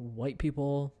is white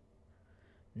people,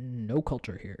 no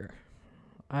culture here.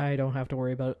 I don't have to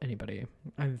worry about anybody.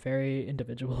 I'm very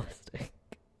individualistic.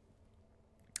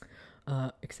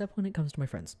 Except when it comes to my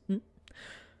friends.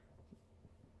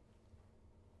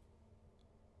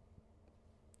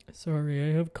 Sorry,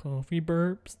 I have coffee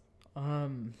burps.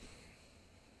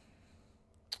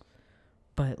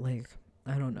 But, like,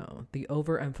 I don't know. The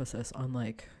overemphasis on,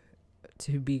 like,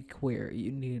 to be queer,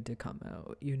 you need to come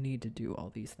out. You need to do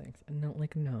all these things. And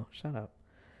no, shut up.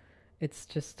 It's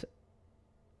just,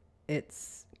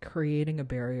 it's creating a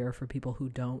barrier for people who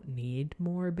don't need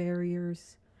more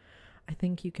barriers. I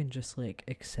think you can just, like,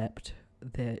 accept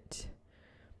that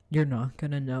you're not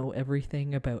gonna know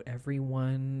everything about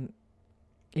everyone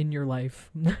in your life.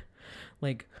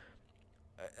 Like,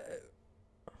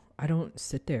 I don't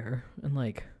sit there and,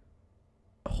 like,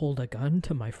 hold a gun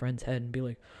to my friend's head and be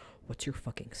like, what's your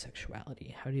fucking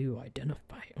sexuality? How do you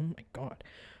identify? Oh my god.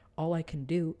 All I can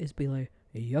do is be like,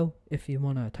 yo, if you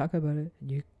want to talk about it,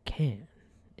 you can.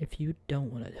 If you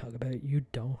don't want to talk about it, you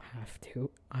don't have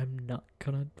to. I'm not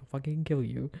gonna fucking kill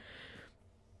you.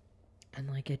 And,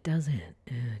 like, it doesn't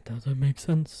make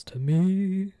sense to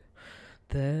me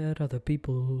that other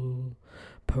people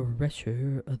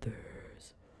pressure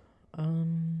others.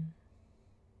 And,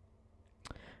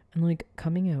 like,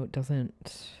 coming out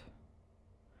doesn't,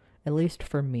 at least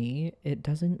for me, it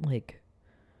doesn't, like,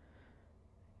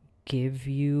 give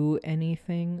you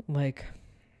anything. Like,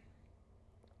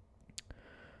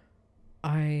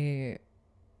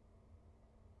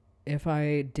 if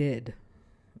I did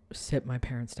sit my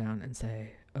parents down and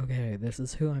say, okay, this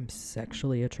is who I'm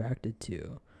sexually attracted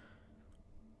to.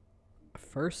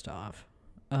 First off,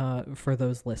 for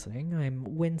those listening,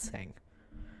 I'm wincing.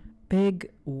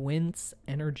 Big wince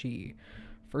energy.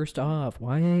 First off,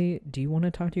 why do you want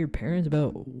to talk to your parents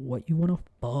about what you want to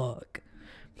fuck?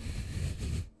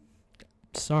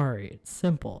 Sorry, it's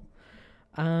simple.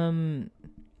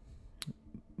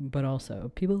 But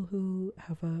also, people who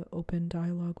have an open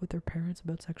dialogue with their parents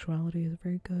about sexuality is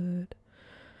very good.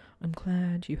 I'm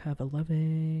glad you have a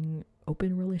loving,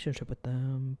 open relationship with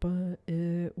them, but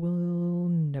it will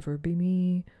never be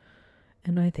me.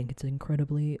 And I think it's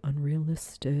incredibly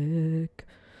unrealistic,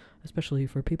 especially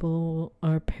for people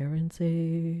our parents'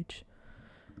 age.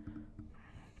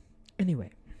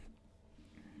 Anyway.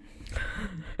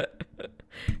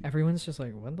 Everyone's just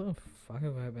like, what the fuck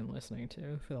have I been listening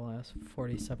to for the last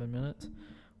 47 minutes?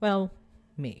 Well,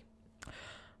 me.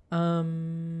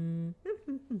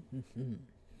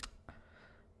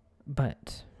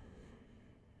 But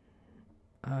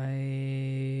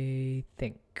I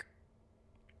think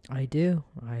I do.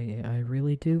 I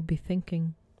really do be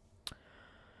thinking. I've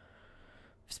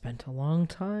spent a long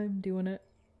time doing it.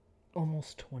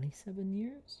 Almost 27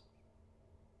 years.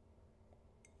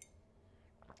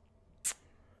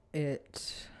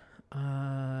 It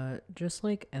just,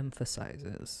 like,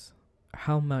 emphasizes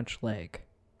how much, like,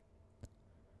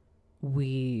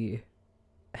 we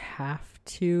have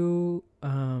to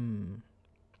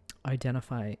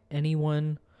identify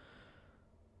anyone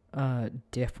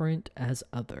different as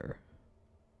other.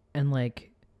 And,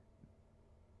 like,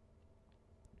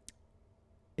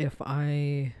 if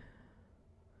I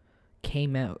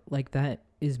came out, like, that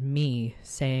is me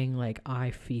saying, like,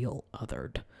 I feel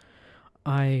othered.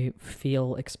 I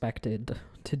feel expected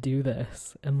to do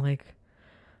this. And, like,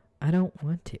 I don't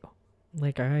want to.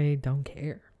 Like, I don't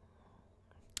care.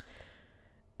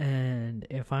 And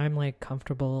if I'm, like,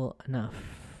 comfortable enough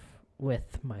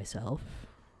with myself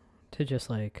to just,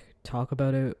 like, talk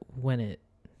about it when it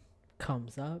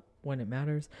comes up, when it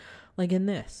matters. Like, in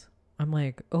this, I'm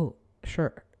like, oh,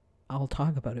 sure, I'll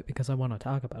talk about it because I want to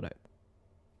talk about it.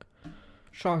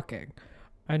 Shocking.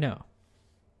 I know.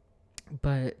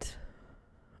 But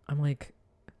I'm like,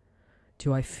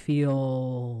 do I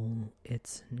feel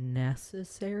it's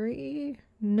necessary?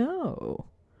 No.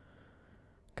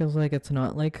 Because, like, it's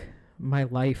not like my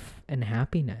life and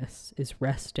happiness is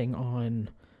resting on,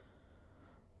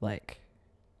 like,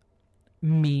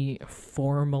 me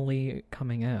formally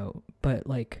coming out. But,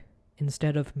 like,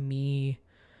 instead of me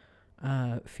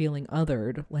feeling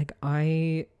othered, like,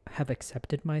 I have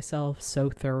accepted myself so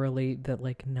thoroughly that,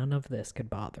 like, none of this could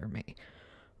bother me.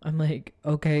 I'm like,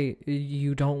 okay,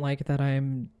 you don't like that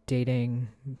I'm dating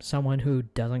someone who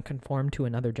doesn't conform to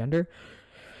another gender?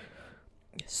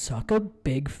 Suck a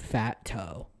big fat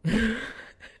toe.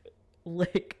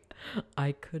 Like,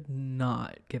 I could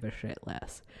not give a shit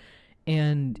less.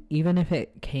 And even if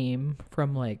it came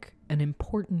from like an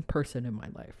important person in my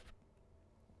life,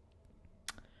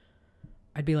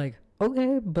 I'd be like,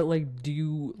 okay, but like, do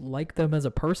you like them as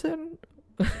a person?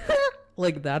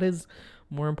 Like, that is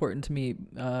more important to me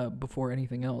before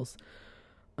anything else.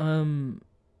 And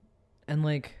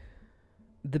like,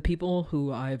 the people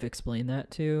who I've explained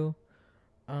that to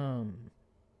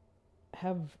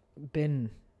have been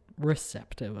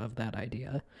receptive of that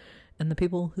idea. And the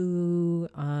people who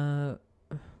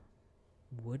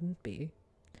wouldn't be,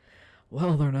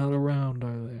 well, they're not around,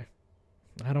 are they?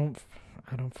 I don't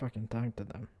fucking talk to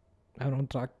them. I don't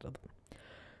talk to them.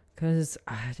 Because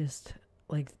I just,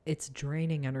 like, it's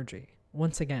draining energy.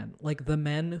 Once again, like, the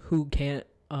men who can't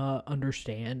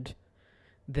understand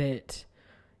that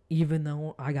even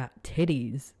though I got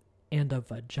titties and a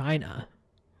vagina,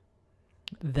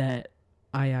 that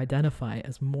I identify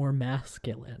as more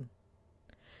masculine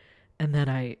and that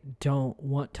I don't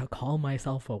want to call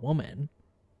myself a woman.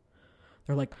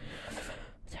 They're like,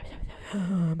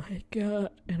 oh my god.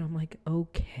 And I'm like,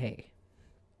 okay.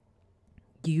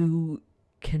 You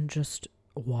can just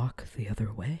walk the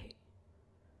other way,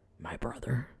 my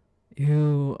brother.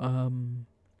 You,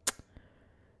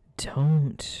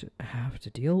 don't have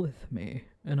to deal with me,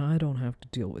 and I don't have to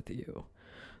deal with you.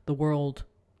 The world,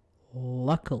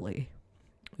 luckily,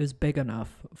 is big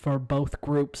enough for both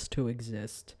groups to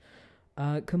exist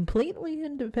completely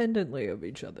independently of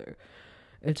each other.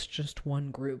 It's just one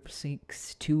group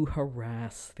seeks to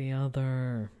harass the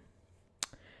other.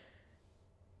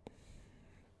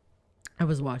 I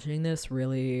was watching this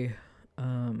really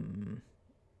good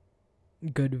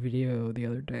video the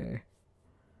other day,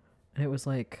 and it was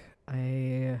like,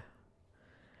 I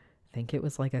think it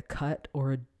was like a cut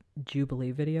or a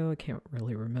Jubilee video. I can't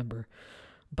really remember,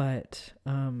 but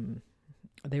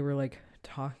they were like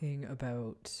talking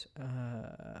about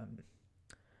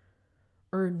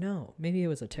or no, maybe it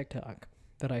was a TikTok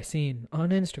that I seen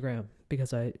on Instagram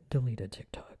because I deleted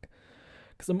TikTok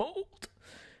because I'm old.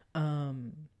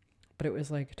 But it was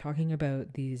like talking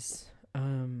about these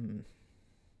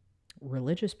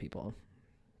religious people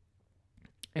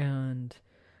and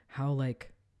how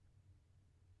like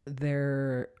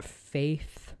their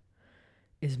faith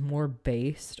is more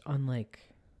based on like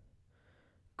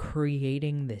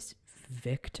creating this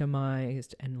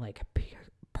victimized and like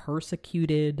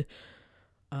persecuted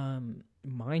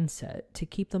mindset to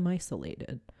keep them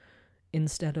isolated,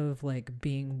 instead of like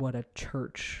being what a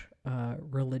church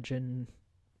religion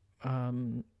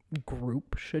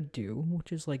group should do,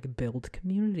 which is like build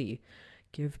community,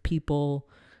 give people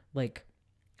like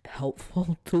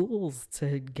helpful tools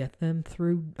to get them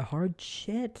through hard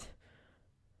shit.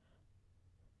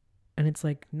 And it's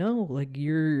like, no, like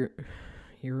your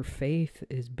faith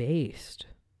is based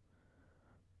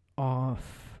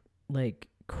off like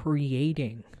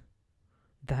creating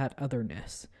that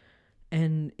otherness,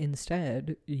 and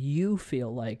instead you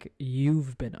feel like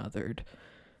you've been othered,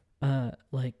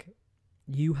 like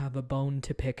you have a bone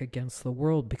to pick against the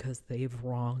world because they've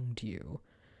wronged you,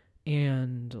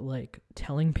 and like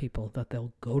telling people that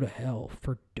they'll go to hell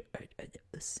for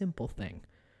a simple thing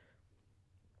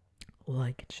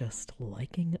like just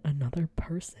liking another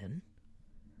person.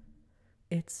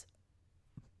 It's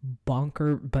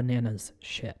bonker bananas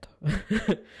shit.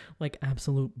 Like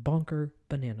absolute bonker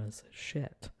bananas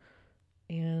shit.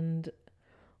 And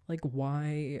like,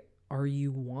 why are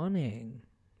you wanting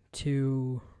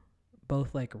to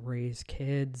both like raise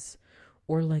kids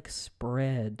or like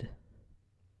spread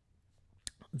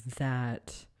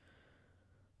that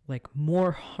like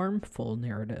more harmful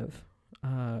narrative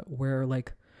where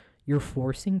like you're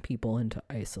forcing people into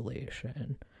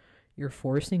isolation, you're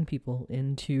forcing people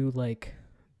into like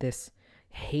this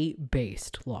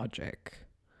hate-based logic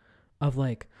of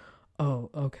like, oh,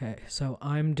 okay, so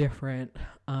I'm different,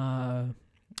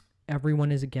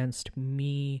 everyone is against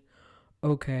me,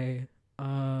 okay,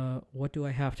 what do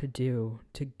I have to do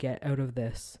to get out of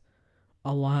this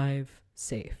alive,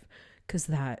 safe? Because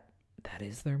that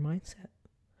is their mindset.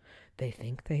 They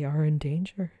think they are in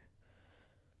danger.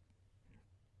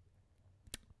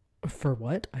 For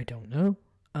what? I don't know.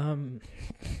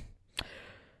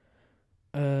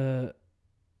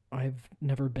 I've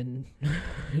never been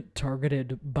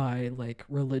targeted by like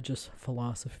religious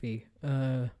philosophy.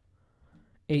 8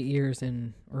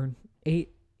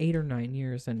 or 9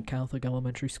 years in Catholic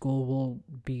elementary school will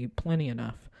be plenty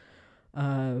enough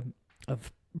of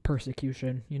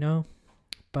persecution, you know?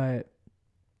 But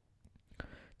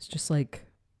it's just like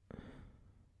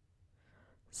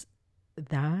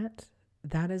that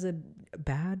is a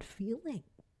bad feeling.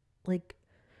 Like,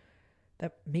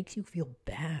 that makes you feel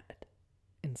bad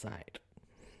inside.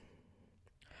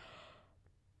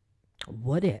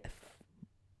 What if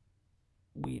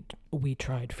we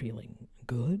tried feeling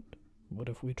good? What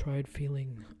if we tried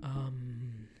feeling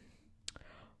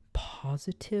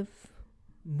positive,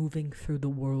 moving through the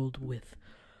world with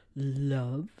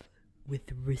love,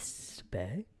 with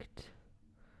respect?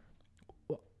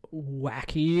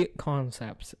 Wacky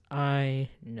concepts, I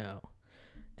know.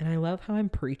 And I love how I'm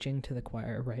preaching to the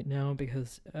choir right now,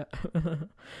 because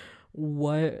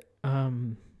what a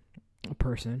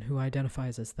person who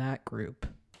identifies as that group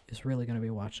is really going to be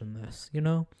watching this, you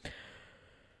know?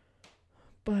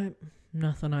 But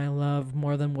nothing I love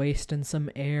more than wasting some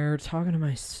air, talking to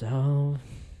myself,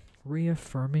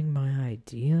 reaffirming my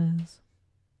ideas.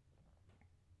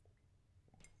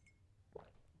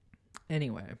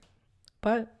 Anyway,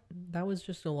 but that was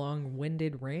just a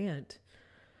long-winded rant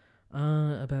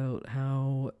about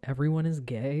how everyone is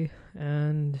gay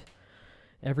and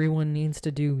everyone needs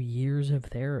to do years of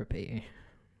therapy,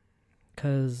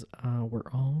 because we're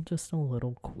all just a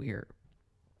little queer.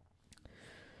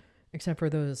 Except for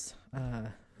those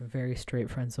very straight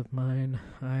friends of mine.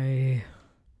 I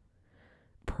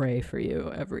pray for you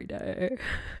every day.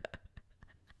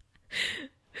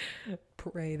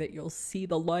 Pray that you'll see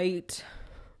the light.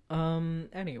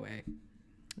 Anyway,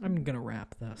 I'm gonna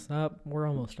wrap this up. We're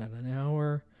almost at an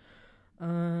hour.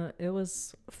 It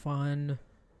was fun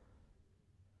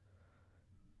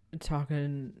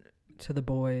talking to the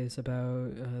boys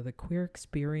about the queer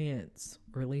experience,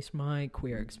 or at least my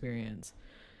queer experience.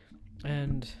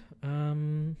 And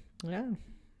yeah,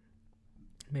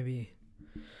 maybe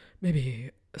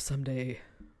someday,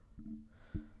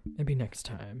 maybe next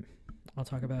time, I'll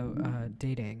talk about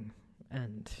dating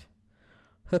and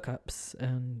hookups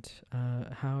and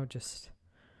how just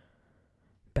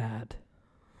bad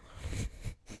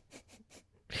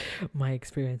my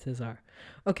experiences are.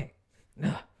 Okay,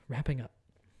 wrapping up.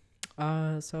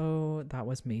 So that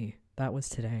was me. That was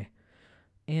today.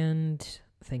 And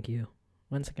thank you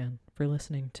once again for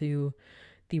listening to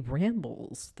the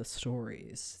rambles, the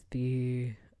stories,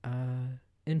 the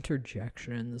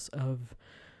interjections of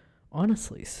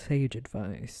honestly sage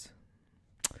advice.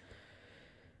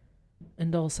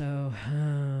 And also,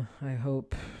 I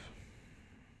hope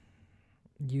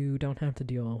you don't have to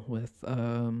deal with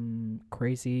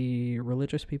crazy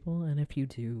religious people, and if you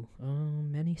do,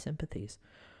 many sympathies.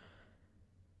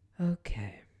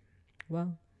 Okay,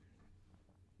 well,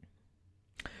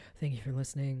 thank you for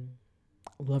listening.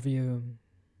 Love you.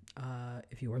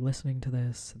 If you are listening to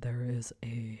this, there is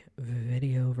a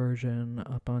video version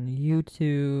up on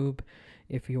YouTube.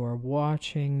 If you are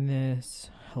watching this,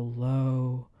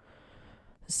 hello.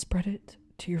 Spread it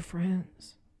to your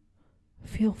friends.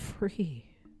 Feel free.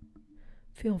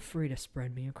 Feel free to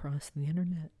spread me across the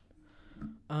internet.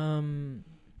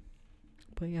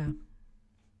 But yeah.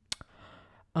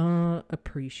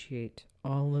 Appreciate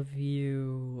all of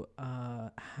you.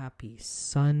 Happy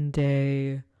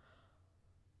Sunday.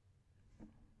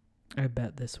 I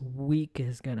bet this week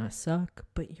is gonna suck,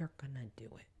 but you're gonna do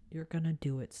it. You're gonna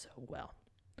do it so well.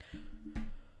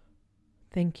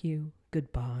 Thank you.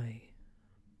 Goodbye.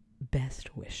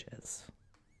 Best wishes.